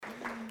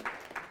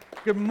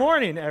Good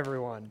morning,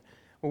 everyone.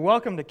 Well,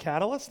 welcome to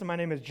Catalyst. My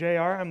name is JR.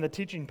 I'm the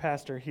teaching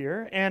pastor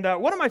here. And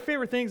one of my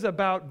favorite things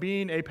about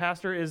being a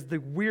pastor is the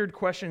weird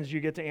questions you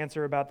get to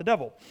answer about the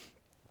devil.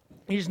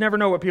 You just never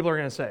know what people are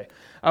going to say.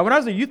 When I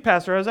was a youth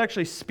pastor, I was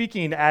actually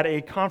speaking at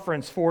a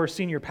conference for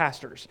senior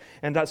pastors.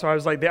 And so I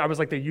was like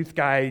the youth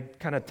guy,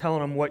 kind of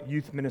telling them what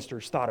youth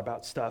ministers thought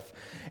about stuff.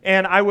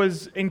 And I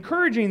was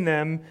encouraging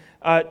them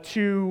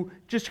to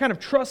just kind of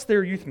trust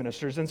their youth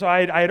ministers. And so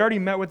I had already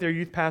met with their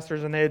youth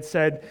pastors, and they had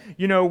said,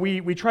 you know,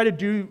 we try to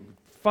do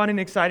fun and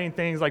exciting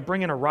things like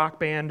bring in a rock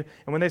band.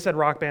 And when they said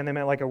rock band, they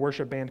meant like a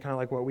worship band, kind of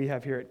like what we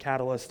have here at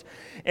Catalyst.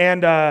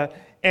 And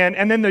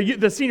then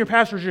the senior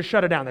pastors just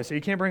shut it down. They said,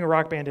 you can't bring a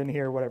rock band in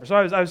here or whatever. So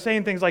I was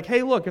saying things like,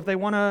 hey, look, if they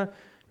want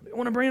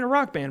to bring in a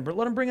rock band, but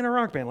let them bring in a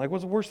rock band. Like,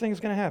 what's the worst thing that's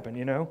going to happen,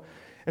 you know?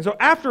 And so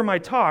after my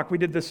talk, we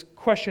did this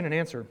question and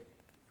answer.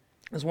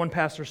 As one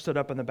pastor stood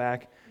up in the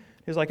back,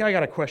 he was like, I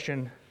got a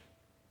question,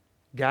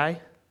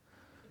 guy.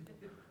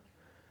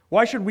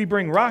 Why should we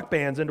bring rock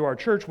bands into our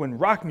church when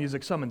rock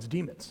music summons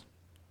demons?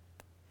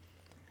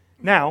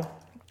 Now,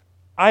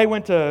 I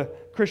went to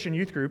Christian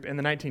youth group in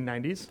the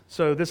 1990s,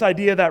 so this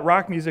idea that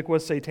rock music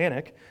was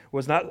satanic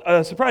was not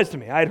a surprise to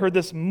me. I had heard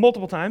this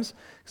multiple times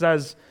because I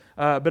was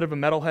a bit of a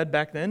metalhead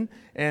back then,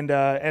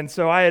 and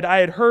so I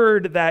had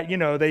heard that, you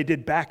know, they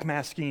did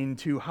backmasking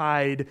to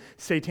hide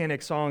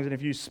satanic songs, and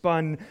if you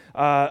spun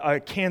a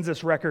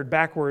Kansas record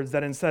backwards,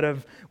 that instead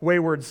of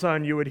Wayward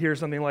Son, you would hear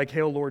something like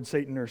Hail Lord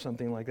Satan or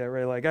something like that,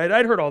 right? Like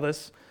I'd heard all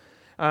this.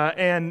 So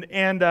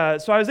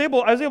I was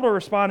able to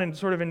respond and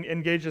sort of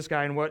engage this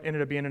guy in what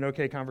ended up being an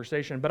okay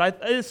conversation. But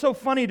it's so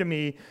funny to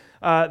me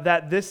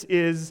that this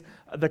is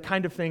the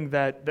kind of thing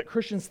that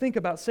Christians think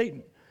about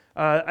Satan.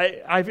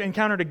 I've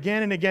encountered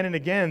again and again and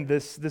again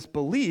this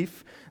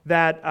belief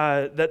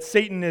that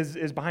Satan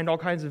is behind all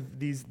kinds of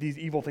these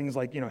evil things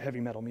like, you know,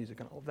 heavy metal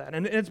music and all of that.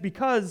 And it's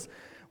because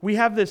we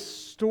have this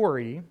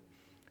story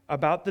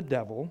about the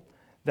devil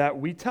that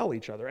we tell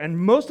each other. And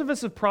most of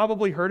us have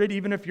probably heard it,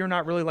 even if you're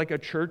not really like a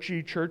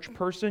churchy church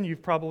person.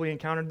 You've probably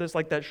encountered this,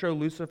 like that show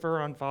Lucifer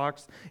on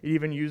Fox. It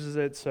even uses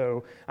it.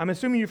 So I'm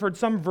assuming you've heard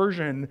some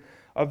version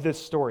of this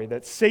story,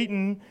 that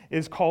Satan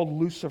is called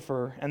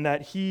Lucifer and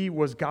that he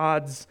was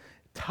God's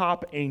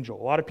top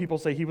angel. A lot of people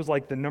say he was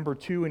like the number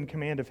 2 in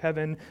command of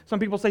heaven.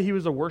 Some people say he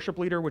was a worship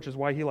leader, which is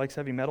why he likes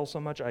heavy metal so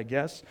much, I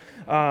guess.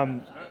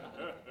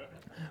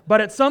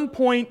 But at some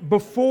point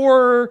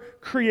before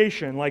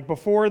creation, like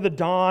before the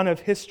dawn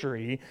of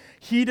history,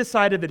 he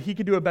decided that he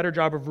could do a better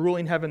job of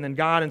ruling heaven than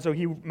God, and so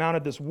he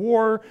mounted this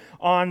war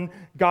on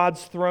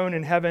God's throne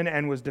in heaven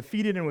and was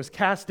defeated and was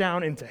cast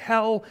down into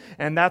hell,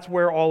 and that's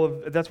where all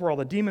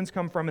the demons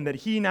come from, and that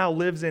he now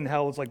lives in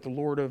hell as like the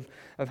Lord of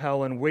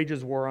hell and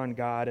wages war on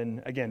God,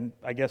 and again,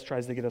 I guess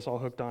tries to get us all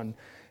hooked on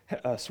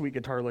sweet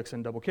guitar licks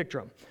and double kick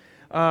drum.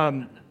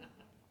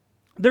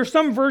 There's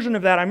some version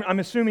of that I'm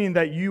assuming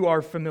that you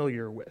are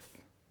familiar with,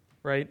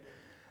 right?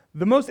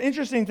 The most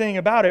interesting thing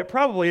about it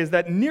probably is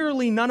that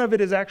nearly none of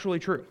it is actually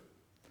true.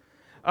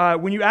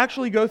 When you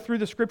actually go through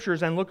the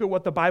scriptures and look at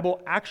what the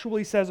Bible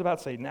actually says about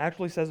Satan,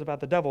 actually says about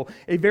the devil,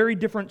 a very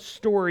different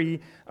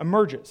story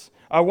emerges.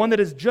 One that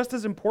is just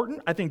as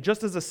important, I think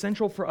just as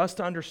essential for us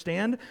to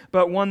understand,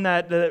 but one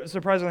that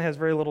surprisingly has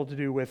very little to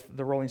do with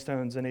the Rolling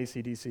Stones and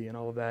AC/DC and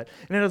all of that.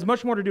 And it has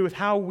much more to do with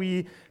how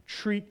we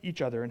treat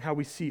each other and how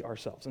we see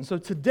ourselves. And so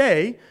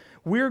today,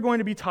 we're going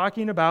to be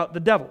talking about the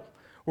devil.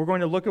 We're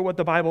going to look at what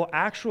the Bible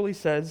actually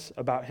says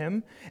about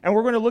him, and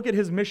we're going to look at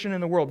his mission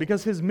in the world,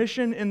 because his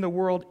mission in the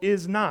world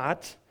is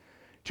not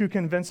to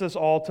convince us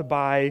all to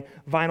buy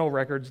vinyl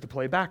records to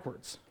play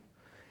backwards.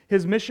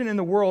 His mission in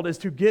the world is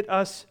to get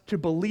us to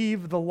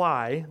believe the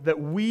lie that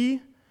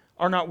we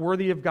are not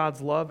worthy of God's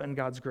love and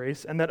God's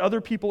grace, and that other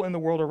people in the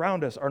world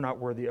around us are not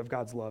worthy of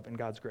God's love and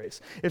God's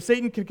grace. If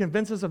Satan can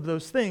convince us of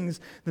those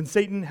things, then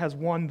Satan has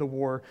won the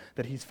war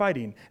that he's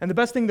fighting. And the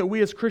best thing that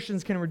we as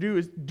Christians can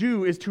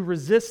do is to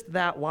resist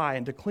that lie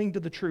and to cling to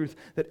the truth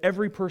that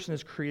every person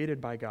is created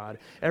by God,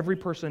 every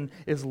person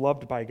is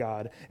loved by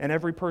God, and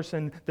every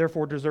person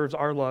therefore deserves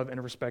our love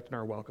and respect and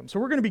our welcome. So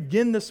we're going to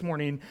begin this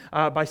morning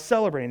by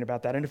celebrating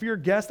about that. And if you're a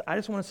guest, I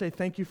just want to say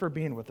thank you for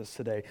being with us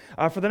today.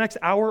 For the next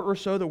hour or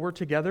so that we're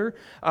together,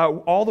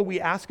 all that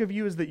we ask of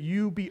you is that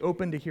you be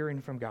open to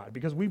hearing from God,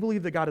 because we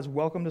believe that God has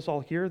welcomed us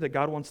all here, that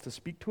God wants to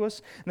speak to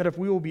us, and that if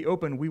we will be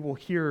open, we will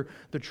hear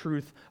the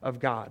truth of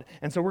God.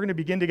 And so we're going to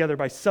begin together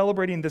by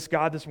celebrating this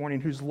God this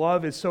morning, whose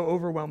love is so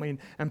overwhelming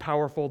and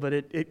powerful that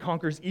it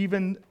conquers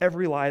even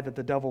every lie that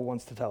the devil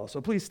wants to tell us. So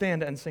please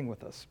stand and sing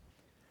with us.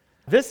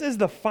 This is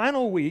the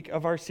final week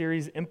of our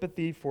series,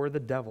 Empathy for the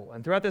Devil.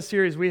 And throughout this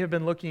series, we have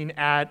been looking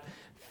at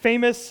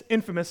infamous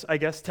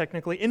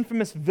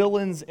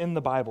villains in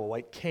the Bible,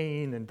 like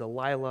Cain and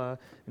Delilah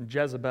and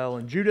Jezebel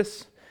and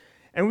Judas.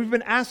 And we've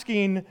been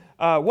asking,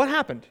 what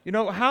happened? You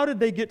know, how did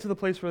they get to the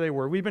place where they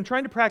were? We've been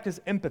trying to practice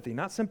empathy,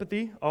 not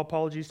sympathy. All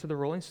apologies to the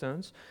Rolling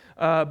Stones.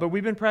 But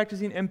we've been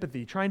practicing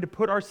empathy, trying to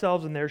put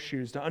ourselves in their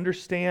shoes, to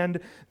understand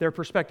their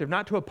perspective,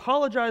 not to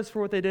apologize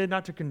for what they did,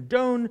 not to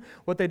condone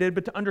what they did,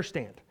 but to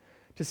understand.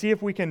 to see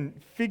if we can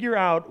figure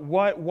out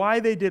why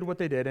they did what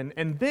they did,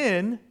 and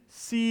then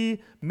see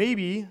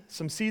maybe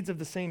some seeds of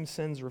the same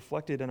sins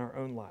reflected in our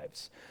own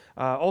lives.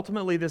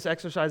 Ultimately, this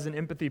exercise in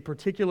empathy,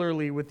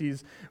 particularly with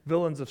these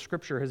villains of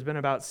Scripture, has been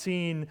about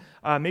seeing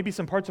maybe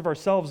some parts of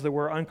ourselves that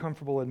we're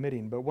uncomfortable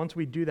admitting. But once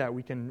we do that,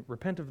 we can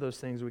repent of those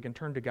things, we can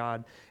turn to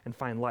God and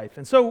find life.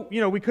 And so,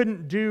 we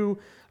couldn't do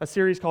a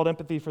series called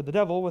Empathy for the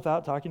Devil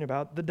without talking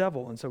about the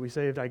devil. And so we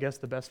saved, I guess,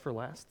 the best for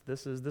last.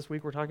 This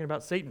week we're talking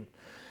about Satan.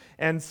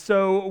 And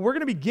so we're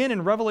going to begin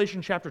in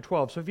Revelation chapter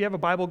 12. So if you have a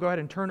Bible, go ahead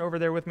and turn over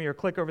there with me or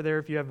click over there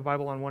if you have a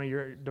Bible on one of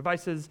your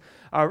devices.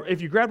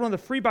 If you grab one of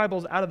the free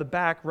Bibles out of the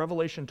back,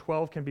 Revelation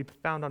 12 can be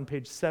found on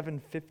page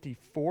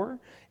 754.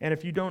 And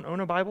if you don't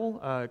own a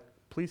Bible,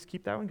 please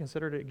keep that one.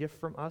 Consider it a gift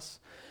from us.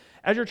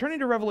 As you're turning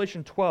to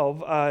Revelation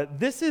 12,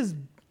 this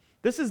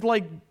is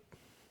like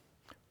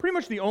pretty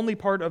much the only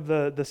part of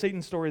the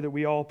Satan story that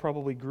we all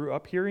probably grew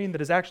up hearing that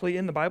is actually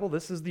in the Bible.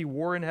 This is the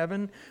war in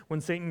heaven when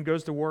Satan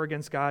goes to war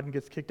against God and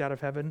gets kicked out of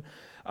heaven.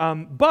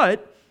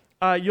 But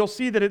you'll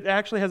see that it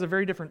actually has a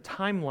very different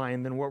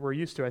timeline than what we're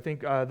used to. I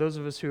think those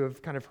of us who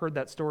have kind of heard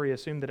that story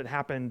assume that it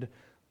happened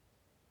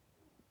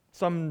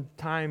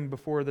sometime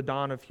before the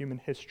dawn of human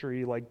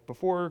history, like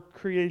before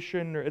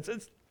creation. Or it's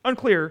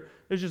unclear.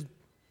 It's just,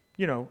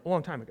 a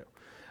long time ago.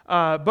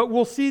 But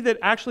we'll see that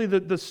actually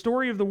the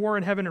story of the war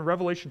in heaven in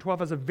Revelation 12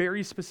 has a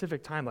very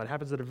specific timeline. It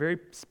happens at a very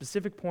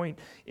specific point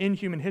in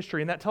human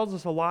history, and that tells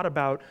us a lot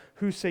about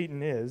who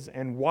Satan is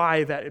and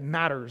why that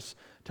matters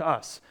to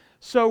us.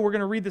 So we're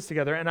going to read this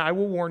together, and I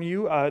will warn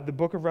you, the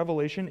book of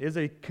Revelation is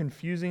a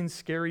confusing,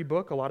 scary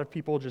book. A lot of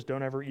people just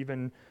don't ever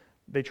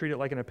they treat it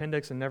like an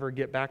appendix and never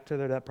get back to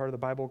that part of the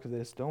Bible because they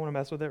just don't want to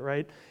mess with it,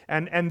 right?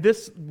 And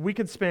this, we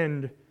could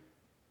spend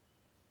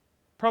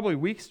probably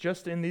weeks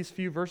just in these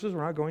few verses.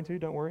 We're not going to,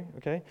 don't worry,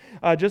 okay?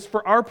 Just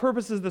for our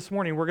purposes this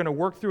morning, we're going to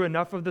work through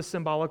enough of the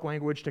symbolic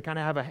language to kind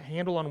of have a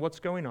handle on what's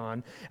going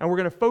on, and we're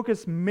going to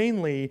focus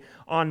mainly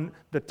on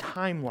the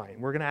timeline.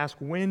 We're going to ask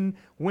when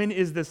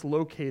is this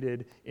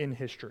located in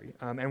history?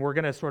 And we're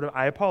going to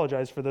I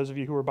apologize for those of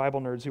you who are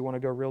Bible nerds who want to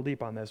go real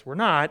deep on this. We're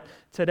not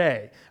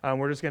today.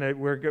 We're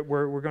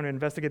going to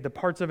investigate the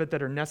parts of it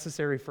that are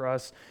necessary for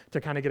us to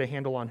kind of get a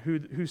handle on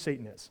who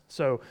Satan is.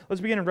 So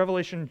let's begin in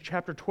Revelation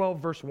chapter 12,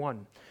 verse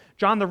 1.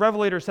 John the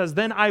Revelator says,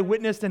 "Then I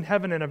witnessed in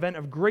heaven an event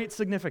of great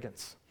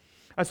significance.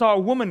 I saw a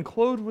woman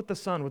clothed with the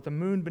sun, with the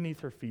moon beneath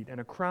her feet, and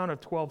a crown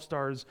of 12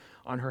 stars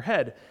on her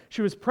head.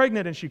 She was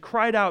pregnant, and she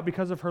cried out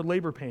because of her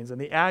labor pains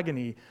and the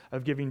agony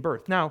of giving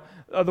birth." Now,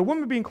 the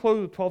woman being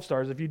clothed with 12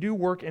 stars, if you do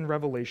work in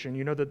Revelation,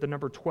 you know that the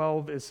number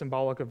 12 is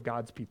symbolic of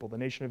God's people. The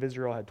nation of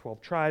Israel had 12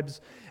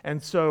 tribes.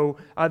 And so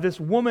this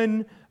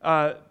woman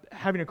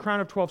having a crown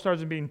of 12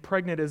 stars and being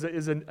pregnant is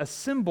a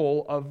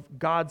symbol of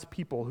God's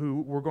people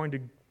who were going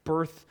to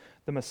birth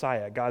the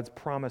Messiah, God's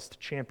promised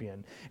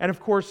champion. And of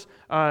course,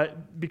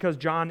 because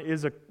John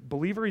is a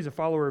believer, he's a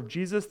follower of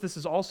Jesus, this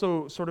is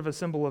also sort of a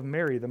symbol of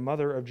Mary, the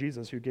mother of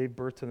Jesus, who gave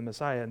birth to the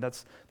Messiah. And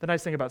that's the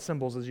nice thing about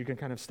symbols, is you can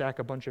kind of stack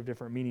a bunch of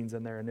different meanings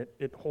in there, and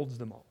it holds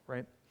them all,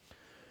 right?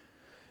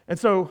 And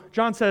so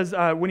John says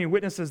when he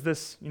witnesses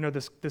this,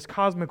 this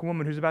cosmic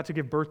woman who's about to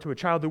give birth to a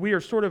child that we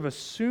are sort of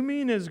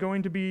assuming is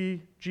going to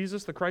be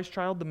Jesus, the Christ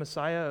child, the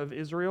Messiah of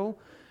Israel,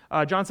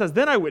 John says,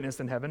 "Then I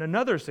witnessed in heaven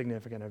another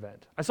significant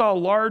event. I saw a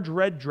large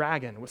red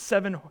dragon with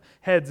 7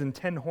 heads and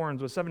 10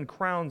 horns, with 7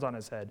 crowns on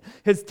his head.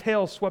 His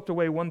tail swept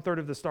away 1/3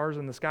 of the stars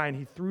in the sky, and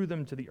he threw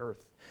them to the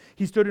earth.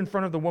 He stood in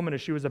front of the woman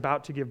as she was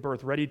about to give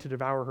birth, ready to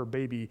devour her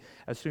baby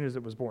as soon as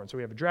it was born." So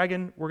we have a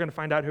dragon. We're going to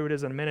find out who it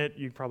is in a minute.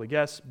 You can probably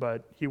guess,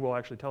 but he will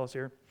actually tell us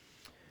here.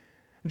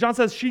 John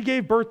says, "She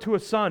gave birth to a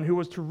son who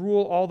was to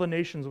rule all the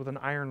nations with an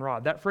iron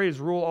rod." That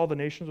phrase, "rule all the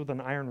nations with an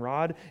iron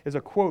rod," is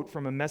a quote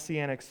from a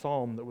messianic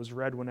psalm that was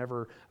read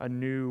whenever a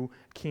new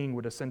king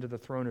would ascend to the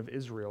throne of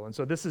Israel. And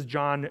so this is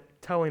John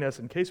telling us,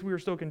 in case we were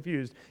still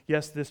confused,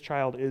 yes, this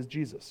child is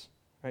Jesus.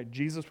 Right?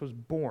 Jesus was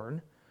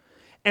born,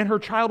 and her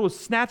child was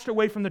snatched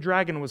away from the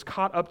dragon and was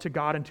caught up to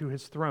God and to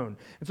his throne.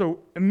 And so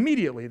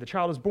immediately the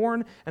child is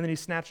born, and then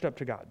he's snatched up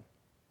to God.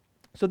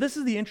 So this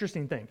is the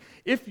interesting thing.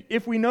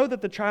 If we know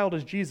that the child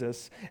is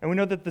Jesus, and we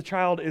know that the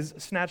child is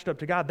snatched up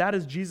to God, that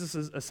is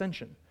Jesus'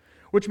 ascension,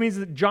 which means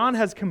that John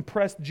has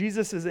compressed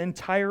Jesus'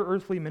 entire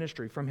earthly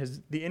ministry from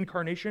the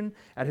incarnation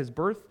at his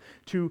birth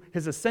to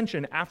his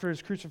ascension after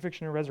his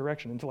crucifixion and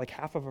resurrection into like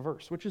half of a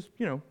verse, which is,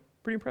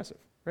 pretty impressive,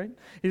 right?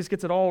 He just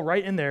gets it all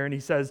right in there, and he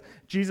says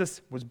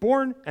Jesus was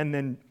born, and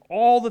then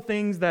all the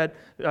things that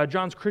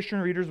John's Christian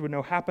readers would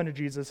know happened to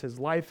Jesus, his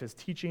life, his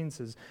teachings,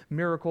 his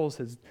miracles,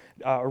 his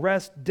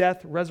arrest,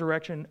 death,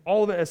 resurrection,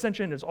 all of it,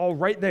 ascension, is all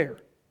right there.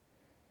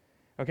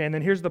 Okay, and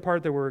then here's the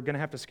part that we're going to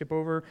have to skip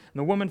over. "And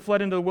the woman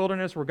fled into the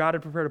wilderness where God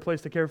had prepared a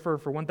place to care for her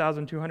for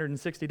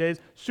 1,260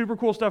 days. Super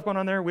cool stuff going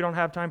on there. We don't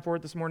have time for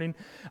it this morning.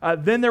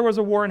 Then there was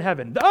a war in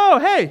heaven. Oh,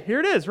 hey, here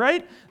it is,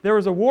 right? There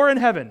was a war in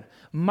heaven.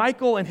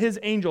 Michael and his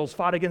angels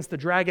fought against the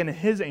dragon and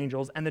his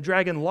angels, and the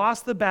dragon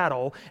lost the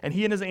battle, and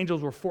he and his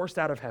angels were forced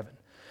out of heaven.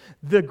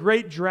 The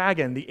great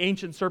dragon, the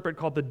ancient serpent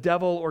called the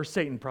devil or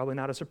Satan, probably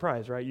not a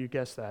surprise, right? You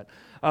guessed that.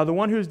 The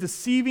one who's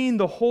deceiving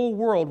the whole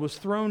world was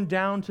thrown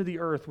down to the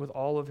earth with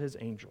all of his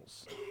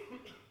angels.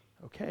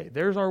 Okay,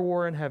 there's our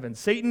war in heaven.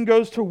 Satan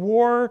goes to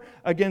war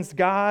against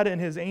God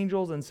and his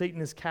angels, and Satan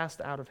is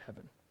cast out of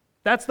heaven.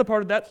 That's the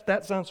part of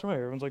that sounds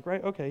familiar. Everyone's like,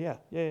 right? Okay,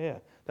 yeah.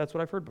 That's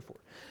what I've heard before.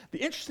 The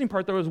interesting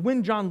part, though, is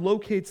when John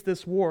locates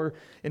this war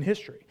in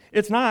history.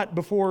 It's not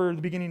before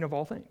the beginning of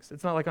all things.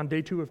 It's not like on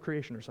day 2 of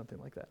creation or something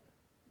like that.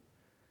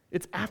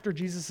 It's after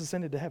Jesus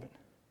ascended to heaven.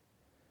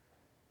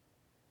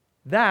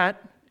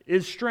 That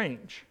is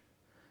strange.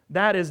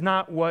 That is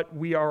not what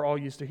we are all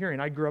used to hearing.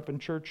 I grew up in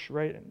church,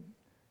 right?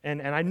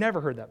 And I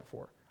never heard that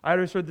before. I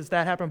always heard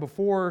that happened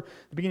before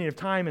the beginning of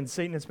time, and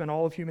Satan had spent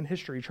all of human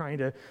history trying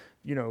to,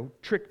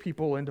 trick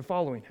people into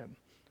following him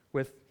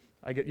with,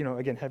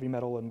 again, heavy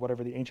metal and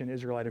whatever the ancient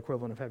Israelite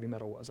equivalent of heavy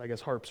metal was. I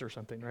guess harps or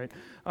something, right?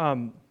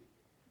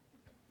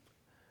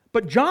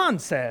 But John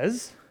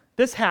says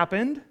this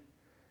happened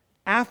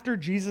after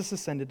Jesus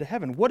ascended to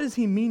heaven. What does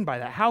he mean by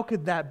that? How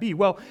could that be?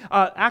 Well,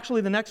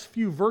 actually, the next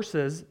few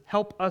verses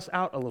help us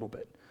out a little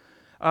bit.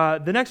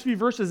 The next few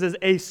verses is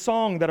a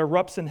song that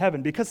erupts in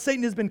heaven because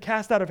Satan has been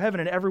cast out of heaven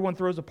and everyone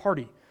throws a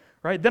party,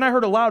 right? Then I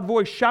heard a loud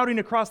voice shouting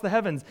across the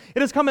heavens,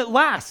 "It has come at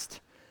last!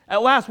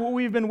 At last, what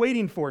we've been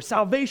waiting for,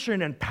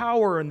 salvation and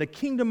power and the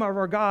kingdom of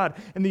our God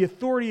and the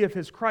authority of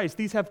his Christ.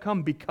 These have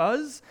come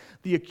because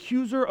the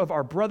accuser of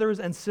our brothers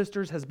and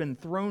sisters has been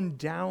thrown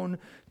down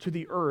to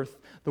the earth,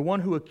 the one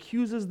who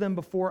accuses them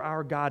before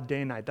our God day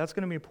and night." That's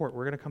going to be important.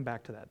 We're going to come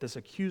back to that, this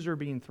accuser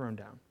being thrown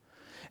down.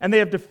 "And they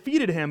have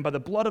defeated him by the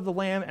blood of the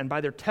Lamb and by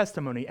their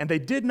testimony, and they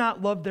did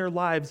not love their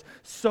lives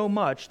so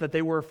much that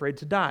they were afraid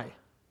to die.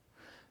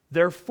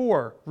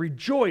 Therefore,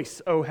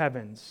 rejoice, O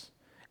heavens,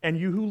 and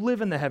you who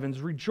live in the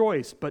heavens,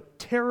 rejoice. But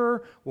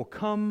terror will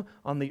come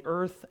on the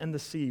earth and the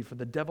sea, for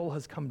the devil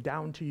has come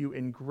down to you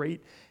in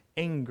great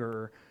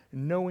anger,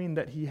 knowing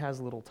that he has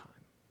little time."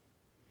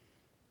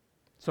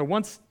 So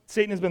once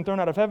Satan has been thrown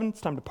out of heaven, it's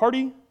time to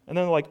party. And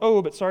then they're like,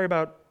 "Oh, but sorry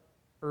about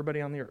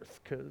everybody on the earth,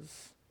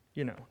 because,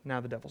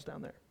 now the devil's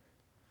down there."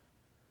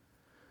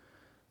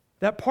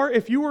 That part,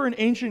 if you were an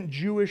ancient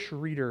Jewish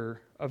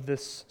reader of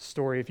this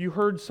story, if you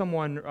heard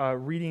someone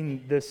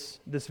reading this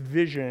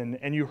vision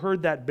and you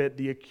heard that bit,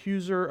 "The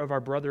accuser of our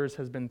brothers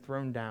has been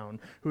thrown down,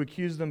 who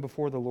accused them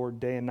before the Lord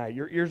day and night,"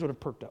 your ears would have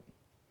perked up.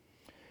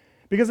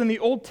 Because in the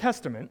Old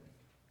Testament,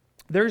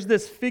 there's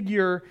this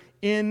figure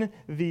in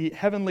the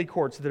heavenly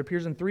courts that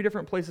appears in 3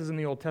 different places in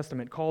the Old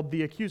Testament called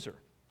the accuser.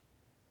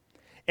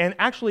 And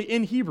actually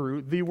in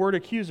Hebrew, the word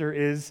accuser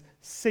is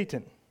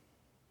Satan.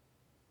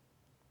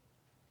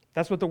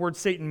 That's what the word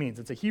Satan means.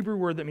 It's a Hebrew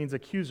word that means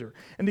accuser.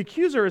 And the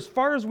accuser, as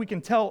far as we can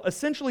tell,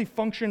 essentially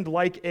functioned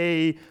like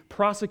a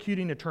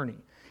prosecuting attorney.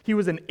 He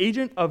was an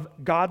agent of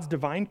God's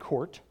divine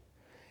court,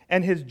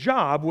 and his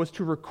job was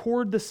to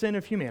record the sin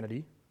of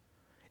humanity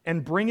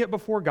and bring it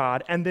before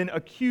God and then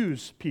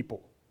accuse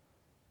people.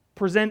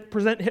 Present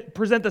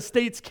the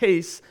state's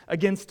case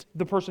against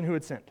the person who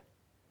had sinned.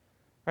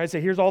 Right?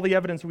 Say, here's all the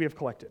evidence we have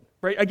collected.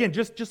 Right? Again,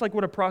 just like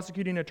what a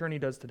prosecuting attorney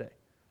does today.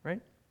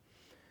 Right?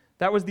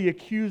 That was the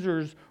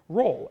accuser's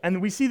role.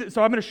 And we see that,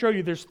 so I'm going to show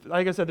you,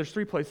 like I said, there's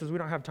 3 places. We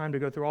don't have time to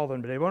go through all of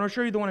them today, but I want to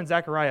show you the one in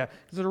Zechariah,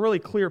 because it's a really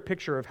clear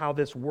picture of how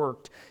this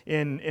worked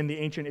in the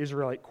ancient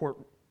Israelite court.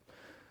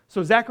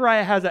 So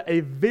Zechariah has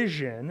a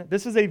vision.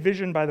 This is a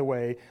vision, by the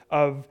way,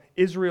 of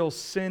Israel's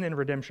sin and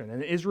redemption.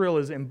 And Israel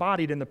is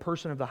embodied in the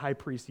person of the high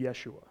priest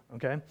Yeshua.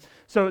 Okay?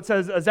 So it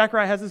says,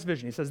 Zechariah has this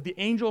vision. He says, "The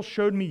angel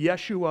showed me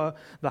Yeshua,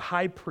 the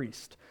high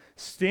priest,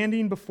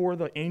 standing before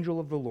the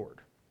angel of the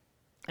Lord.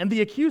 And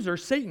the accuser,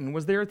 Satan,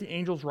 was there at the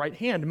angel's right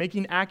hand,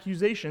 making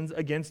accusations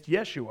against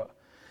Yeshua.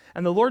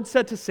 And the Lord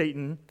said to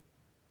Satan,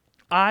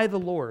 'I, the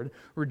Lord,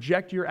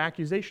 reject your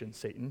accusations,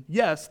 Satan.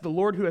 Yes, the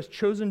Lord who has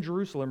chosen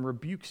Jerusalem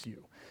rebukes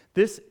you.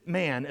 This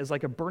man is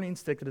like a burning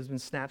stick that has been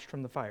snatched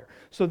from the fire.'"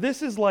 So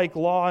this is like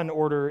Law and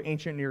Order,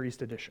 Ancient Near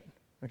East edition.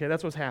 Okay,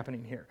 that's what's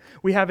happening here.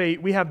 We have the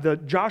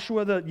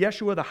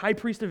Yeshua, the high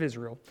priest of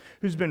Israel,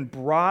 who's been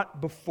brought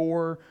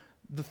before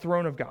the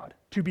throne of God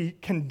to be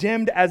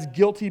condemned as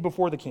guilty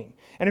before the king.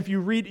 And if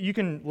you read, you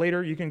can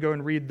go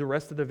and read the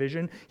rest of the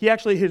vision.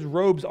 His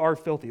robes are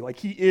filthy. Like,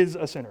 he is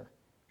a sinner.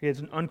 He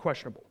is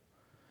unquestionable.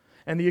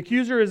 And the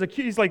accuser is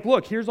accused. He's like,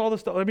 "Look, here's all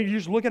this stuff." I mean, you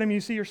just look at him and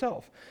you see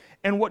yourself.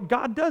 And what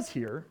God does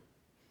here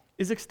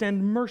is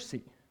extend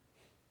mercy.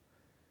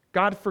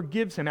 God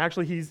forgives him.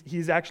 Actually,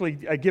 he's actually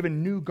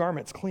given new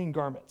garments, clean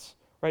garments.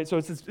 Right? So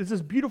it's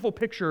this beautiful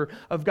picture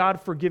of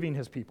God forgiving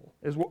his people,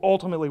 is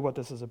ultimately what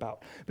this is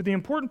about. But the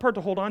important part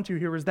to hold on to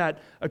here is that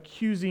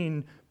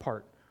accusing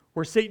part,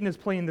 where Satan is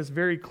playing this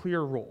very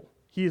clear role.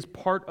 He is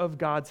part of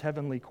God's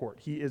heavenly court.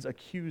 He is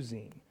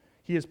accusing.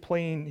 He is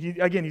playing,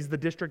 he's the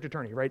district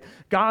attorney, right?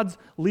 God's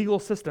legal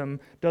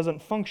system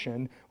doesn't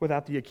function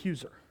without the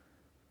accuser.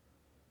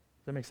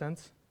 Does that make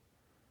sense?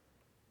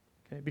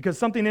 Okay, because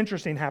something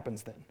interesting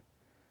happens then.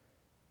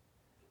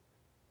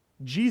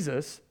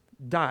 Jesus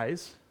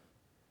dies,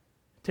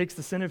 takes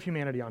the sin of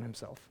humanity on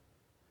himself,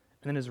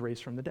 and then is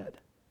raised from the dead.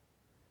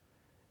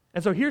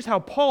 And so here's how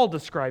Paul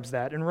describes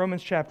that in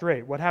Romans chapter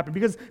 8, what happened.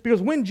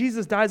 Because when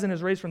Jesus dies and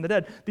is raised from the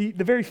dead, the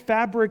very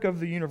fabric of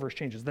the universe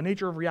changes. The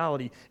nature of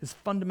reality is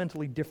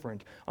fundamentally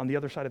different on the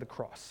other side of the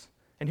cross.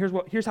 And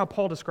here's how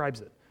Paul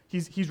describes it.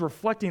 He's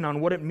reflecting on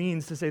what it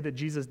means to say that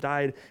Jesus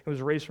died and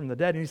was raised from the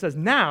dead. And he says,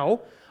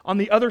 now, on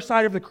the other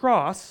side of the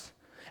cross,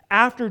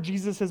 after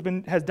Jesus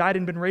has died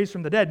and been raised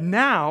from the dead,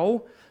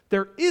 now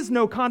there is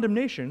no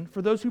condemnation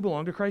for those who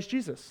belong to Christ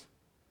Jesus.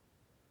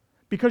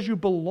 Because you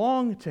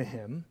belong to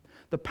him,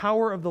 the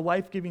power of the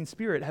life-giving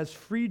Spirit has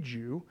freed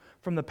you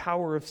from the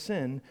power of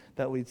sin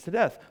that leads to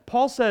death.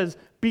 Paul says,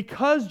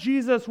 because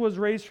Jesus was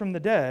raised from the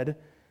dead,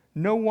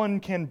 no one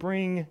can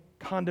bring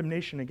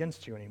condemnation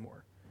against you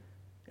anymore.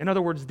 In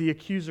other words, the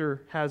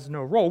accuser has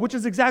no role, which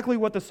is exactly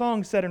what the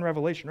song said in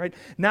Revelation, right?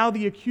 Now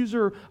the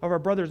accuser of our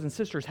brothers and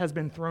sisters has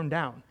been thrown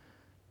down.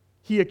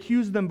 He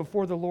accused them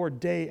before the Lord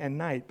day and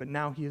night, but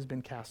now he has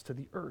been cast to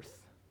the earth.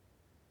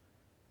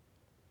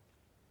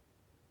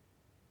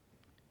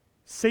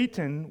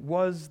 Satan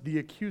was the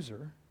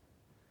accuser,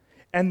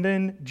 and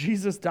then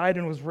Jesus died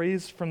and was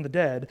raised from the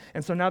dead,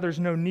 and so now there's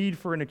no need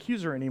for an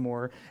accuser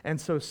anymore,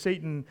 and so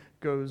Satan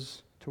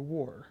goes to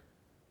war,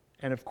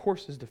 and of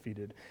course is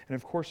defeated, and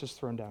of course is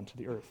thrown down to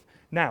the earth.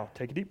 Now,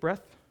 take a deep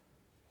breath,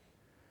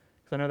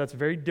 because I know that's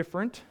very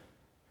different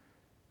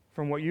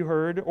from what you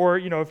heard, or,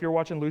 if you're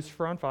watching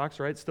Lucifer on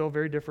Fox, right, still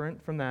very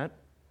different from that.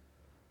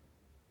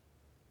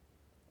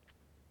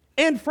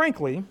 And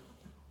frankly,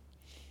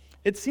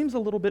 it seems a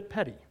little bit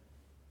petty.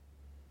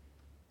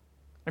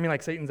 I mean,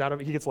 like Satan's out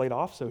of it. He gets laid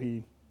off, so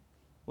he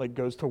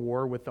goes to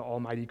war with the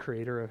almighty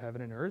creator of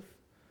heaven and earth.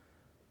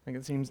 I think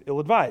it seems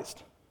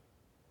ill-advised.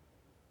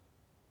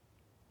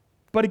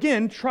 But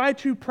again, try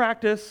to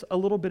practice a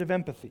little bit of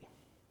empathy,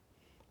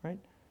 right?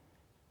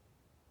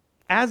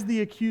 As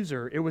the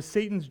accuser, it was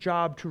Satan's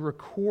job to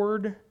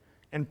record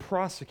and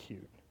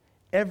prosecute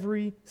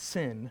every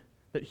sin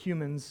that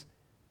humans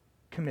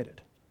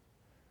committed.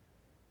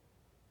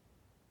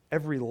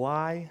 Every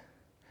lie,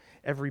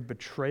 every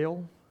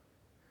betrayal,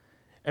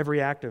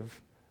 every act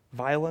of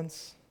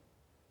violence,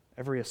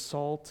 every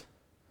assault,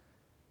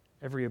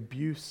 every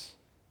abuse,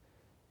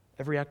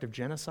 every act of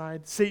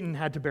genocide. Satan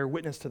had to bear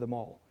witness to them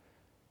all,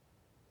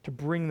 to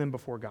bring them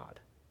before God.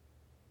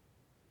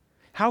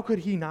 How could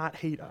he not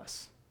hate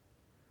us?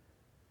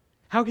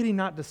 How could he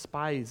not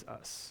despise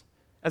us?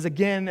 As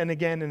again and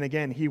again and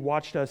again, he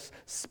watched us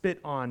spit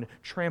on,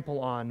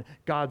 trample on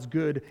God's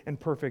good and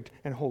perfect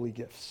and holy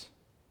gifts.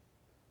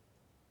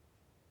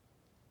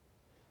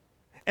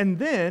 And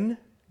then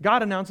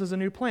God announces a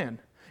new plan.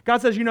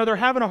 God says, they're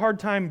having a hard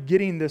time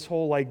getting this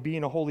whole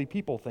being a holy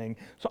people thing,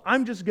 so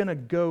I'm just going to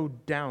go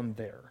down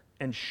there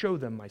and show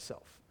them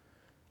myself.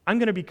 I'm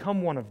going to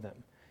become one of them,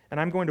 and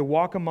I'm going to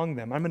walk among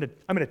them. I'm going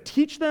to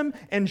teach them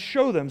and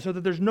show them so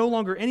that there's no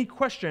longer any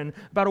question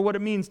about what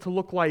it means to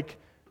look like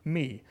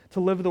me,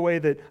 to live the way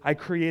that I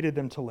created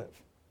them to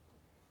live.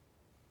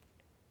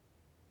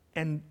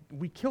 And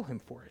we kill him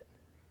for it.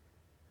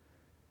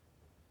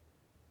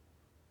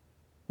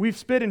 We've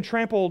spit and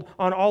trampled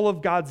on all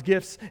of God's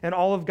gifts and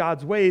all of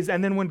God's ways,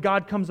 and then when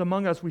God comes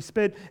among us, we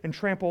spit and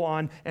trample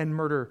on and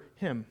murder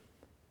him.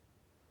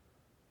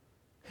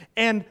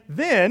 And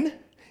then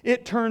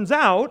it turns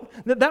out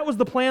that was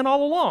the plan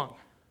all along.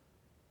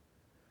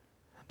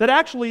 That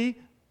actually,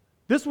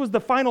 this was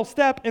the final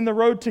step in the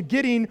road to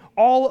getting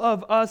all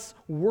of us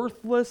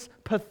worthless,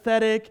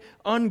 pathetic,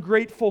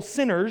 ungrateful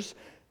sinners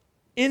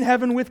in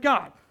heaven with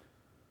God.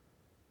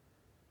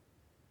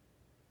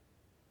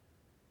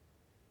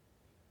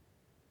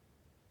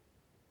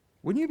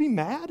 Wouldn't you be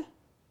mad?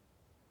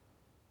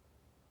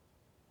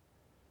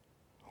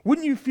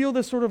 Wouldn't you feel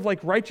this sort of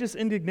righteous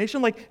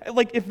indignation? Like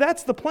if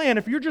that's the plan,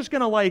 if you're just going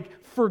to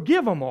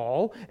forgive them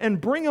all and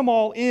bring them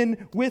all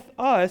in with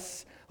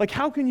us,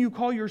 how can you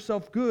call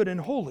yourself good and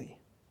holy?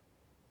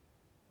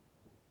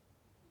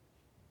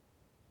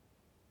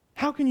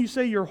 How can you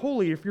say you're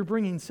holy if you're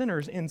bringing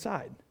sinners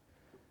inside?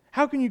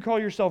 How can you call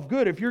yourself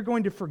good if you're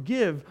going to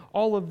forgive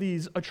all of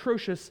these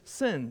atrocious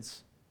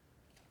sins?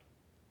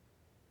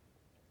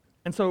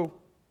 And so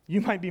you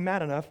might be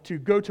mad enough to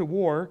go to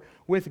war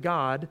with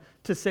God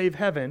to save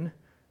heaven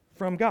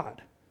from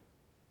God.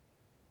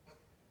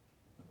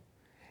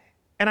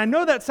 And I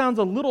know that sounds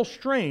a little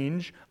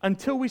strange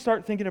until we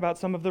start thinking about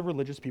some of the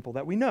religious people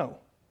that we know.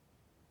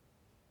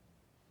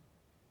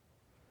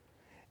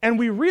 And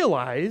we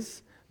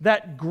realize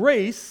that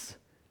grace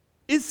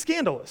is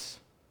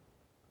scandalous.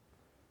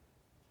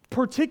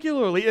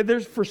 Particularly,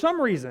 for some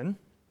reason,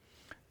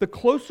 the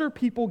closer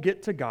people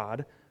get to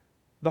God,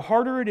 the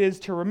harder it is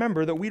to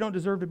remember that we don't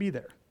deserve to be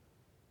there.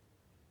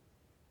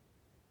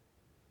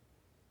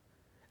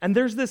 And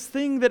there's this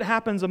thing that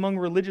happens among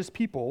religious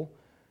people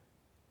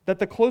that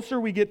the closer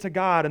we get to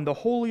God and the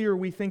holier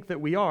we think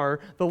that we are,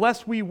 the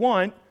less we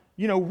want,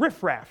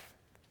 riffraff,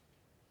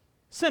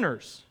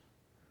 sinners,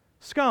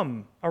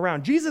 scum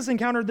around. Jesus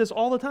encountered this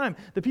all the time.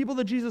 The people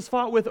that Jesus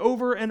fought with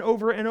over and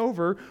over and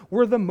over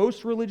were the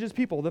most religious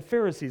people, the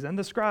Pharisees and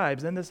the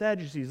scribes and the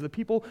Sadducees, the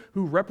people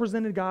who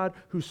represented God,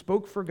 who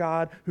spoke for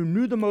God, who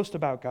knew the most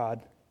about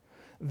God.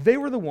 they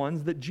were the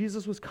ones that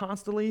Jesus was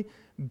constantly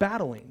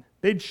battling.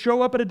 They'd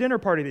show up at a dinner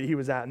party that he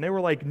was at, and they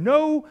were like,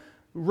 no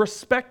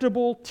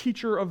respectable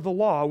teacher of the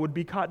law would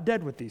be caught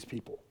dead with these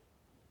people.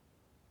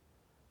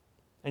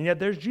 And yet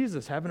there's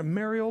Jesus having a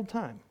merry old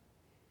time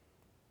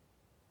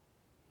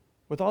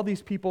with all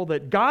these people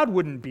that God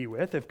wouldn't be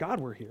with if God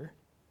were here.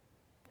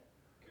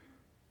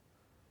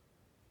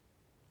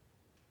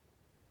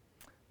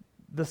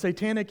 The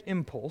satanic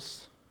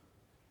impulse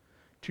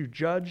to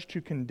judge,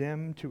 to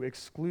condemn, to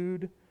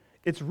exclude,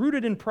 it's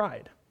rooted in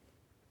pride.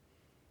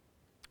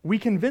 We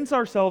convince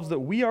ourselves that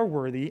we are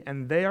worthy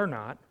and they are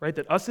not, right?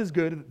 That us is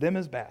good, them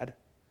is bad.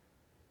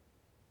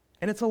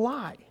 And it's a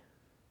lie.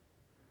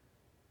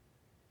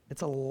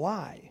 It's a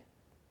lie.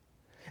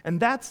 And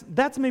that's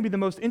maybe the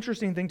most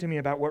interesting thing to me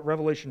about what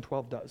Revelation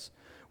 12 does.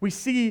 We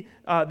see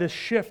this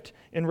shift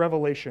in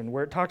Revelation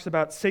where it talks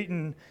about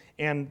Satan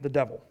and the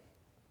devil.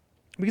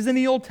 Because in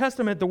the Old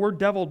Testament, the word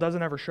devil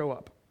doesn't ever show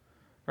up,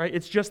 right?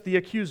 It's just the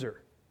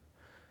accuser.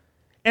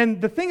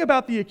 And the thing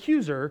about the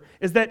accuser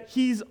is that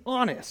he's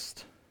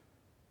honest.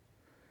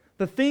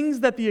 The things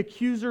that the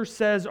accuser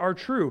says are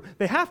true.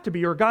 They have to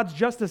be, or God's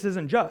justice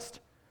isn't just.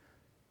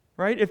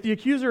 Right? If the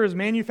accuser is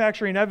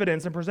manufacturing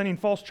evidence and presenting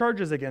false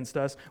charges against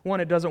us,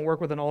 one, it doesn't work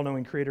with an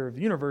all-knowing creator of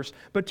the universe,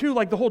 but two,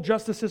 like the whole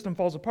justice system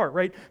falls apart,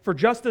 right? For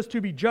justice to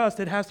be just,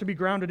 it has to be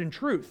grounded in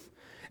truth.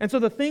 And so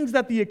the things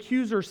that the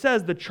accuser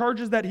says, the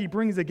charges that he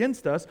brings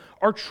against us,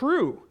 are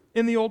true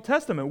in the Old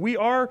Testament. We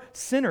are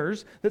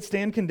sinners that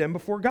stand condemned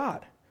before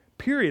God.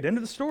 Period. End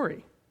of the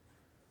story.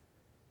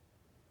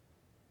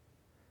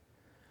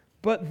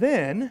 But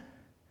then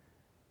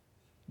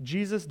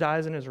Jesus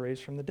dies and is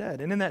raised from the dead.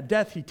 And in that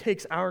death, he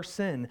takes our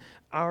sin,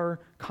 our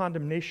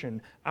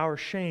condemnation, our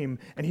shame,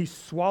 and he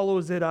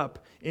swallows it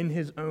up in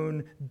his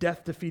own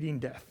death-defeating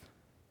death.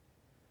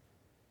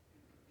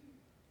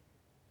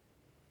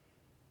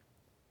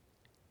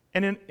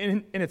 And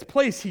in its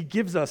place, he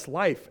gives us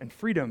life and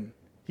freedom.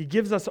 He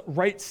gives us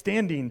right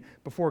standing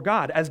before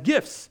God as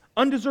gifts,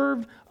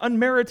 undeserved,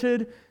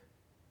 unmerited,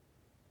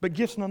 but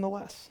gifts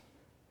nonetheless.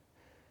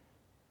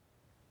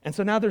 And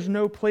so now there's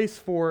no place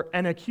for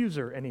an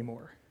accuser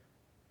anymore.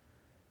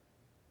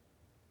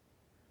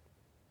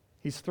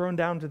 He's thrown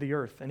down to the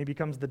earth and he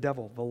becomes the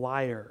devil, the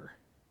liar.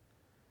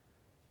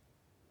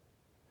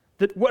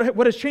 That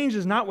what has changed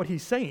is not what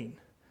he's saying,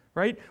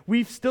 right?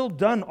 We've still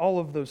done all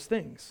of those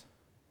things.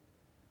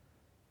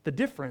 The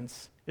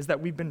difference is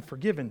that we've been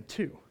forgiven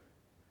too.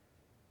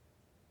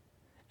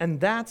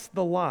 And that's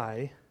the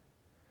lie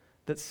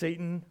that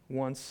Satan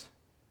wants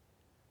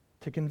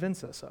to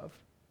convince us of.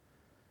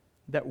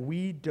 That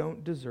we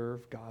don't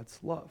deserve God's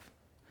love,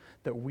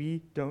 that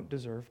we don't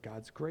deserve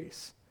God's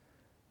grace,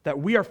 that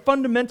we are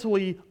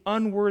fundamentally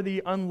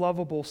unworthy,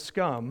 unlovable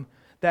scum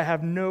that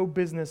have no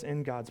business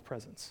in God's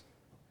presence,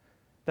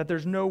 that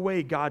there's no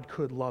way God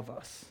could love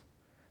us,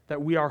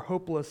 that we are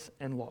hopeless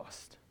and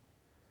lost,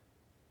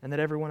 and that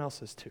everyone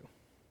else is too.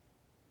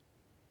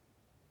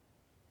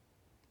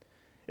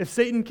 If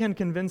Satan can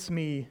convince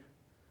me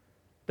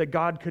that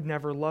God could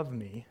never love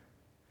me,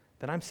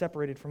 then I'm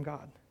separated from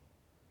God.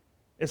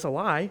 It's a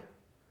lie,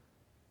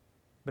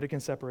 but it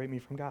can separate me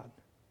from God.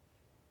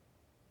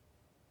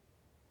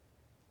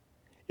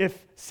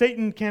 If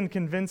Satan can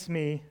convince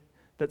me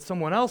that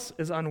someone else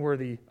is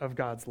unworthy of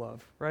God's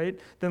love, right?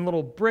 Then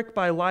little brick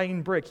by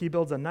lying brick, he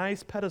builds a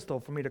nice pedestal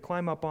for me to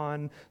climb up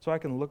on so I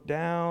can look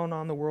down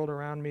on the world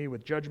around me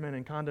with judgment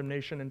and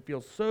condemnation and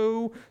feel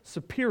so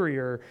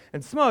superior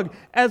and smug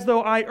as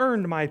though I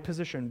earned my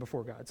position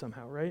before God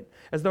somehow, right?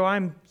 As though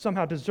I'm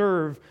somehow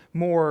deserve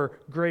more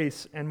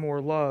grace and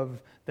more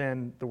love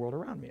than the world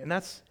around me. And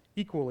that's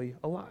equally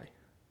a lie.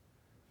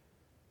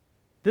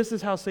 This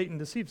is how Satan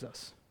deceives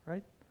us,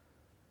 right?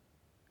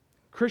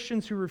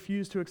 Christians who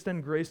refuse to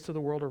extend grace to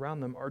the world around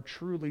them are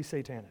truly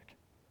satanic.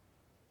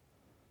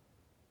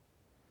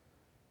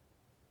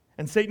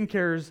 And Satan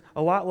cares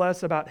a lot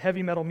less about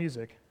heavy metal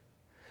music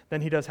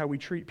than he does how we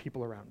treat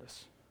people around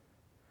us.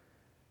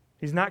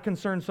 He's not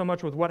concerned so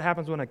much with what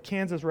happens when a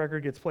Kansas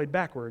record gets played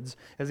backwards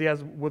as he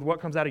has with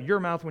what comes out of your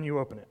mouth when you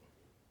open it.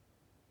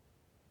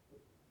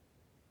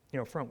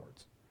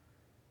 Frontwards.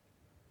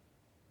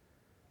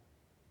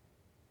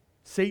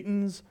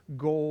 Satan's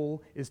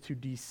goal is to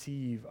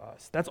deceive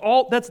us.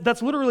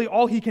 That's literally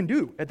all he can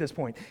do at this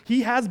point.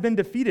 He has been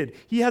defeated.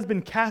 He has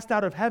been cast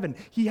out of heaven.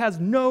 He has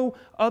no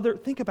other,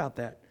 think about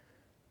that.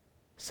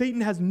 Satan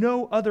has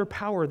no other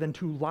power than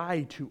to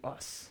lie to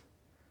us.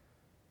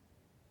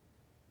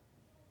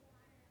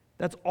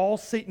 That's all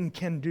Satan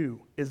can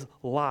do is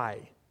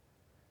lie,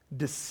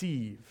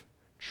 deceive,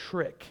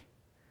 trick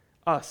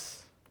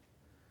us.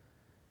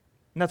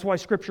 And that's why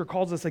Scripture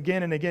calls us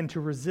again and again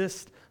to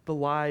resist the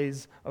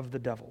lies of the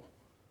devil,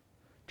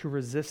 to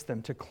resist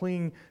them, to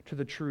cling to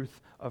the truth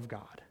of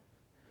God.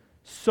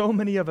 So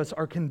many of us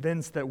are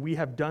convinced that we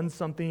have done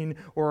something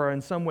or are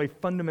in some way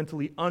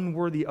fundamentally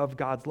unworthy of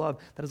God's love.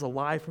 That is a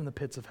lie from the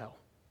pits of hell.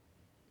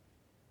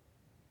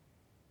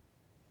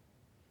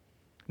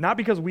 Not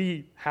because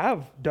we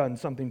have done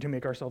something to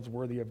make ourselves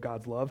worthy of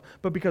God's love,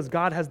 but because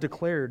God has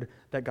declared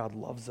that God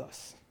loves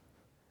us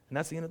And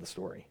that's the end of the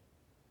story.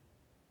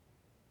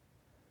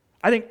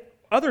 I think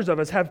others of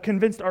us have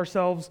convinced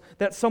ourselves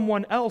that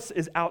someone else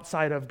is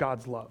outside of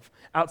God's love,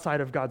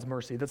 outside of God's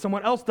mercy, that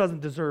someone else doesn't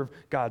deserve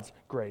God's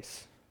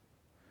grace.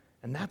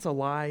 And that's a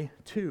lie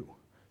too,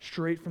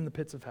 straight from the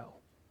pits of hell.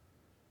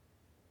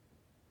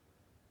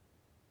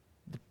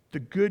 The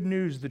good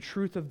news, the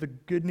truth of the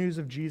good news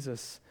of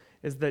Jesus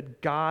is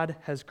that God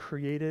has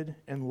created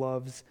and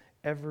loves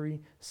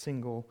every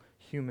single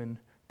human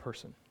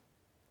person.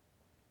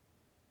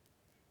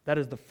 That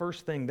is the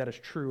first thing that is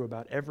true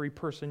about every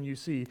person you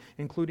see,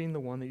 including the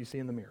one that you see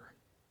in the mirror.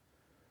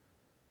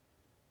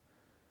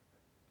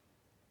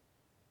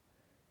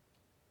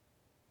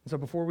 So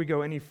before we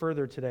go any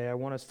further today, I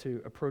want us to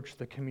approach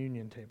the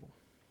communion table.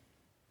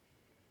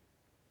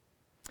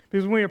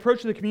 Because when we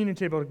approach the communion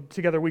table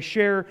together, we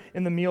share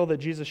in the meal that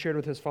Jesus shared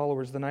with his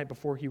followers the night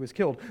before he was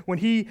killed, when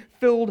he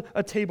filled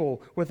a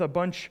table with a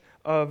bunch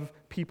of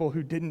people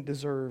who didn't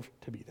deserve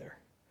to be there.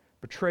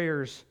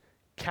 Betrayers,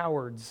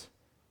 cowards,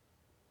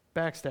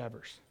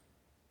 backstabbers.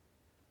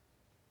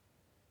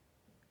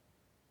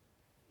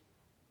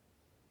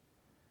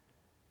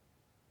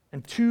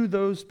 And to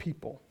those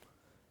people,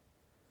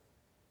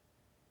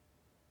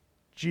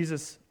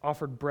 Jesus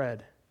offered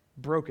bread,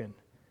 broken.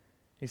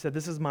 He said,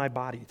 "This is my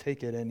body,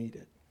 take it and eat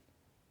it."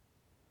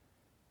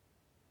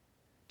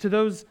 To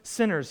those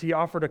sinners, he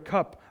offered a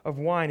cup of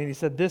wine, and he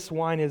said, "This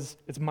wine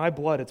it's my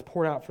blood, it's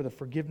poured out for the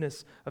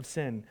forgiveness of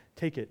sin.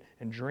 Take it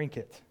and drink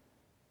it."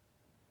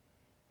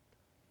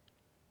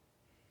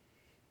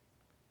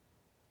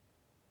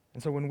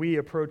 And so when we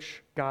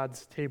approach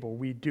God's table,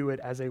 we do it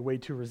as a way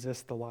to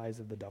resist the lies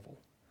of the devil,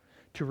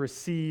 to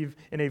receive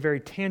in a very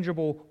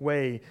tangible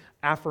way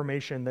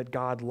affirmation that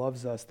God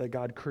loves us, that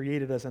God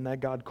created us, and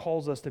that God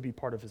calls us to be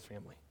part of his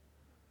family.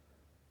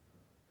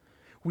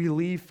 We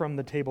leave from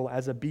the table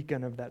as a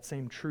beacon of that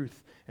same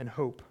truth and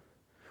hope.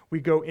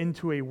 We go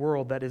into a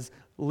world that is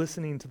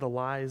listening to the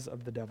lies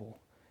of the devil,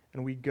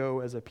 and we go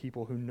as a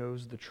people who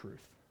knows the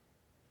truth.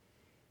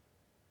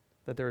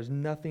 That there is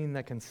nothing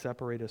that can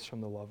separate us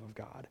from the love of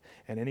God,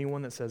 and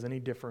anyone that says any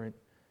different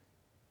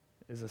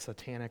is a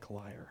satanic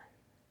liar.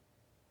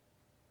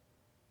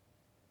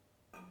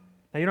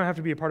 Now, you don't have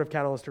to be a part of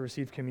Catalyst to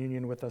receive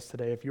communion with us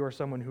today if you are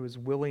someone who is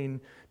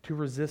willing to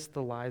resist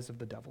the lies of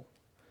the devil,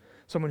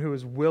 someone who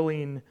is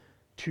willing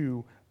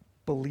to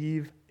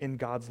believe in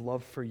God's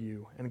love for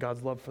you and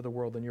God's love for the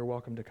world, then you're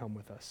welcome to come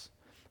with us.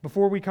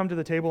 Before we come to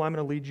the table, I'm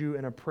going to lead you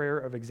in a prayer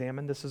of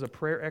examine. This is a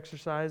prayer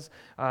exercise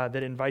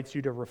that invites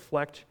you to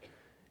reflect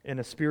in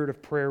a spirit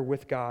of prayer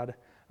with God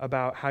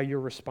about how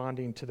you're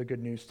responding to the good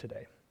news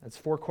today. It's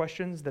 4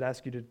 questions that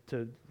ask you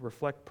to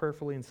reflect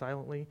prayerfully and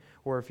silently,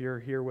 or if you're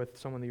here with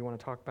someone that you want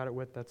to talk about it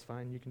with, that's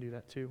fine. You can do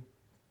that too.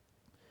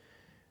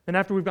 And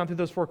after we've gone through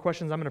those 4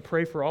 questions, I'm going to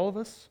pray for all of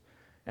us,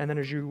 and then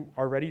as you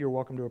are ready, you're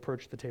welcome to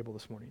approach the table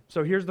this morning.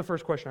 So here's the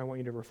first question I want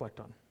you to reflect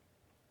on.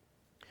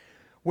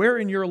 Where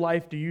in your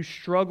life do you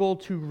struggle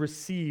to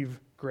receive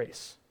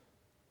grace?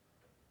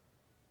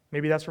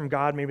 Maybe that's from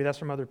God, maybe that's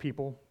from other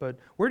people, but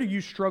where do you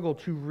struggle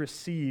to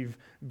receive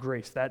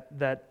grace,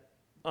 that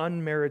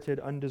unmerited,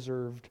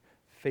 undeserved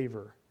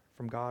favor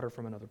from God or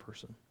from another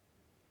person?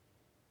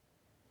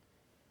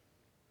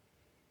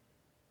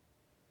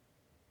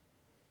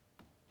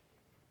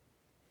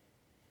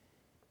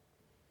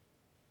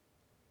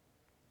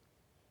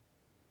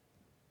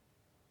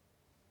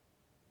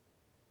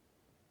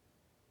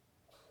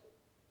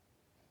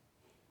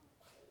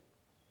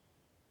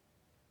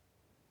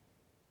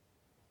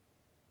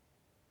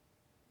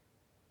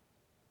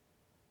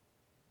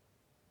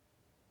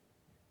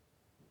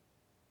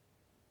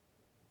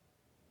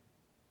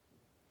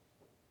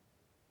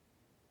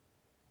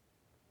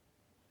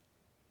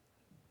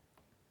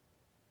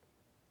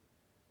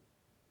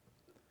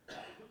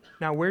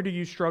 Now, where do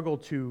you struggle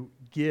to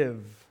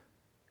give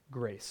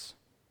grace?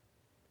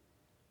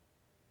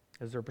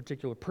 Is there a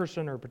particular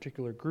person or a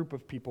particular group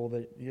of people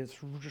that it's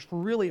just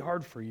really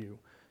hard for you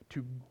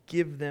to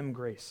give them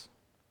grace?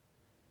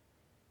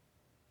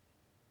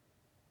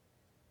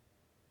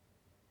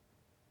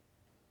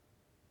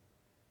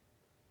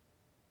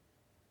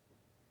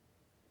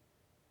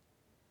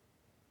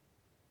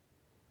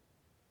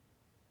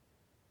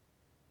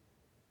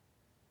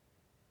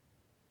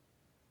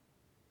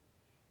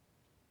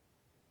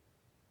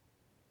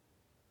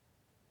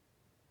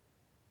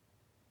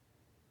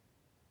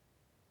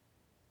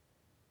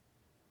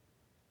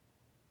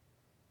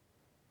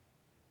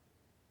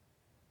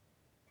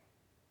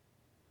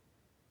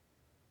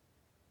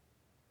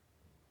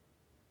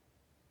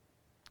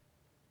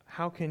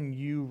 How can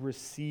you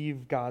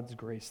receive God's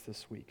grace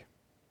this week?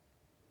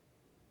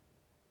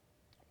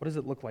 What does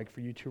it look like for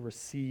you to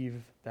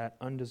receive that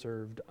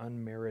undeserved,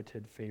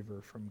 unmerited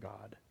favor from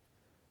God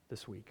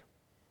this week?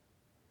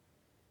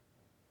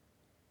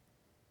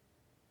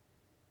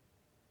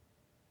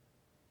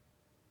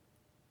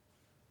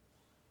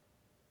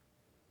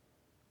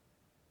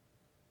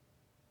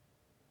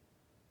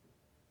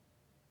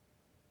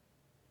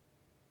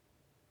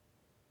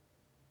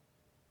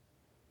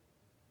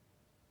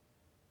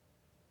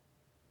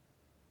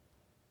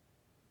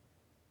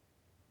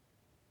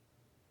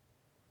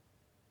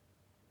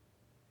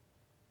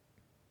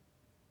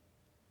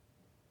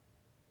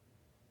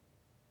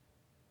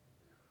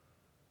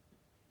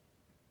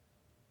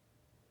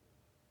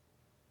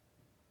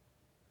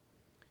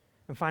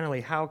 And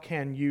finally, how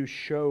can you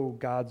show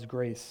God's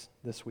grace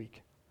this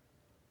week?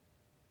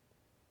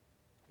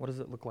 What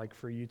does it look like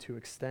for you to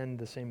extend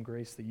the same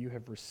grace that you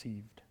have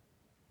received?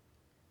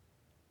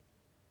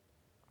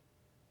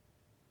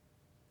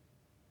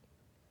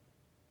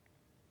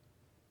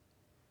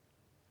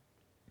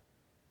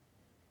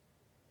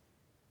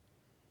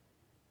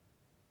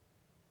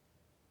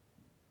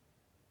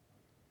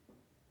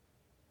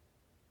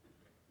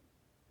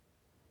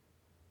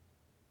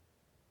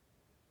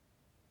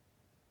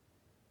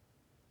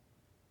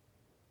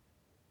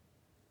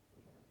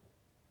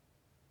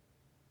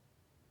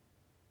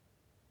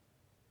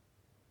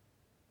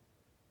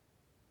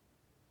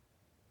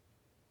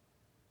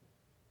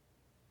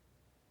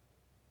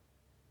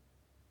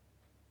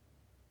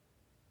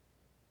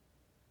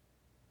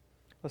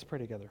 Let's pray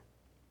together.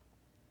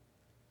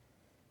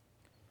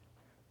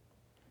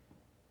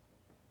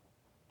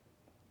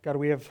 God,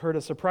 we have heard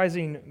a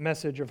surprising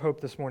message of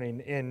hope this morning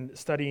in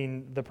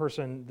studying the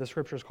person the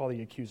Scriptures call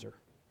the accuser.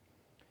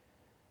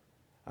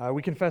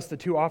 We confess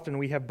that too often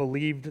we have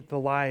believed the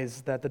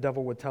lies that the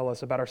devil would tell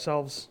us about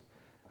ourselves,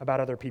 about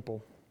other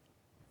people.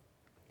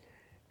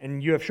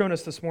 And you have shown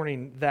us this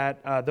morning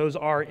that those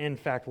are in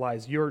fact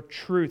lies. Your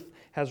truth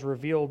has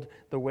revealed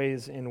the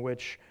ways in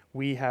which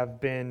we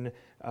have been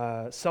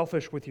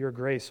selfish with your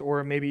grace,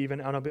 or maybe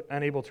even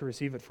unable to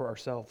receive it for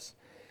ourselves.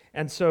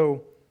 And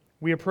so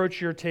we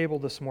approach your table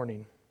this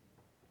morning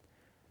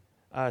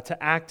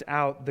to act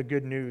out the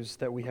good news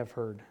that we have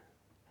heard,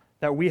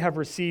 that we have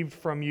received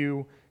from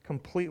you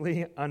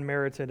completely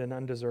unmerited and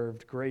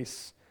undeserved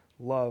grace,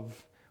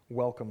 love,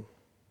 welcome.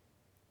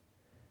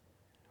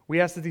 We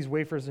ask that these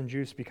wafers and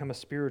juice become a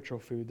spiritual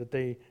food, that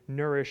they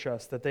nourish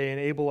us, that they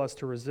enable us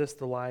to resist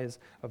the lies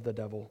of the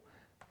devil.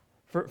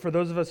 For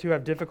those of us who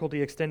have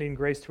difficulty extending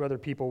grace to other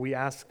people, we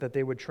ask that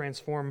they would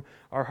transform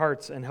our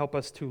hearts and help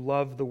us to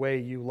love the way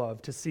you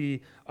love, to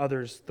see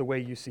others the way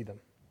you see them.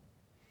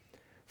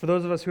 For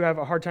those of us who have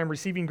a hard time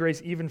receiving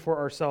grace even for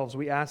ourselves,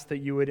 we ask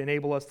that you would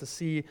enable us to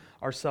see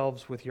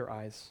ourselves with your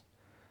eyes.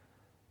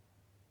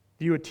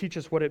 That you would teach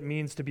us what it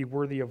means to be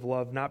worthy of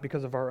love, not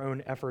because of our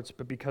own efforts,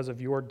 but because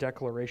of your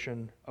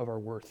declaration of our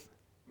worth.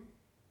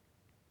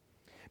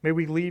 May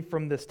we leave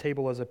from this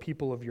table as a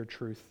people of your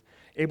truth,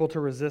 able to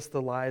resist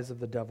the lies of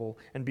the devil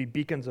and be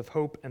beacons of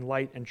hope and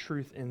light and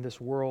truth in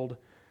this world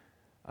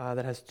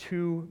that has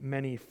too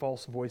many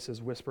false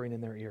voices whispering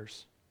in their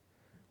ears.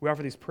 We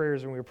offer these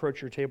prayers and we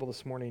approach your table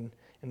this morning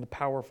in the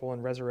powerful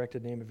and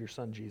resurrected name of your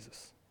Son,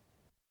 Jesus.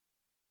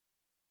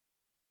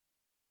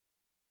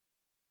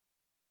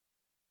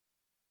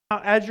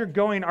 As you're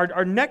going,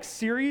 our next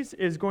series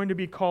is going to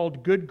be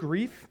called Good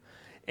Grief,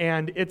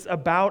 and it's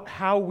about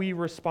how we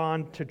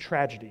respond to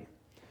tragedy.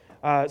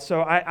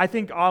 So I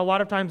think a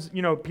lot of times,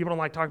 people don't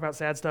like talking about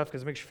sad stuff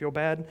because it makes you feel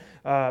bad.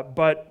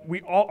 But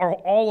we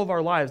all of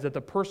our lives, at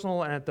the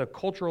personal and at the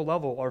cultural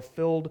level, are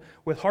filled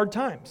with hard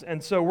times.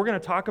 And so we're going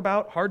to talk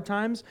about hard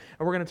times,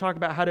 and we're going to talk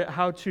about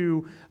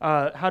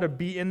how to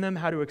be in them,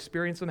 how to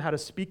experience them, how to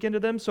speak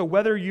into them. So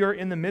whether you're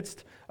in the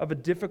midst of a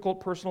difficult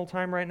personal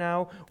time right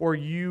now, or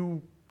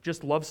you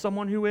just love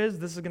someone who is,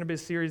 this is going to be a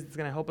series that's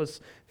going to help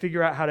us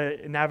figure out how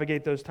to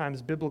navigate those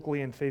times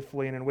biblically and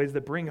faithfully and in ways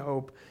that bring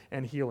hope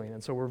and healing.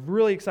 And so we're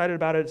really excited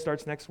about it. It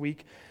starts next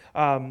week.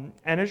 And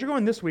as you're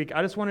going this week,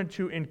 I just wanted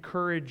to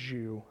encourage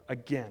you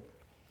again,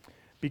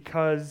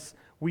 because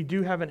we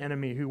do have an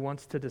enemy who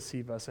wants to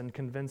deceive us and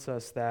convince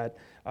us that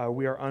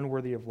we are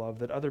unworthy of love,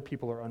 that other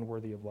people are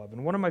unworthy of love.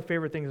 And one of my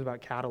favorite things about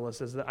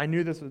Catalyst is that I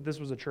knew this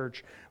was a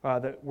church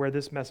where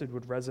this message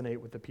would resonate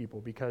with the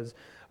people, because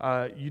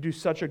you do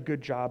such a good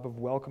job of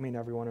welcoming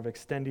everyone, of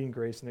extending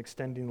grace and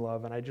extending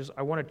love. And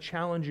I want to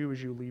challenge you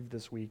as you leave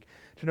this week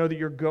to know that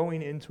you're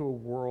going into a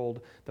world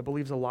that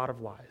believes a lot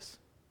of lies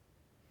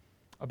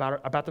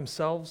about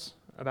themselves,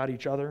 about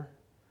each other.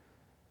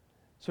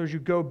 So as you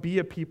go, be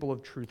a people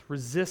of truth.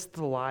 Resist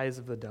the lies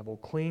of the devil.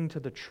 Cling to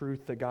the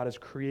truth that God has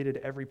created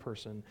every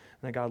person and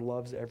that God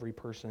loves every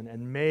person.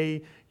 And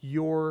may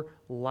your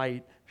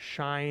light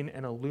shine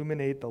and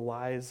illuminate the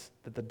lies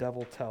that the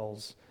devil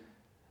tells,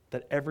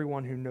 that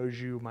everyone who knows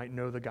you might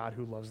know the God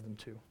who loves them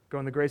too. Go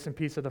in the grace and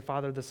peace of the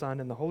Father, the Son,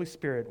 and the Holy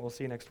Spirit. We'll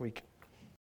see you next week.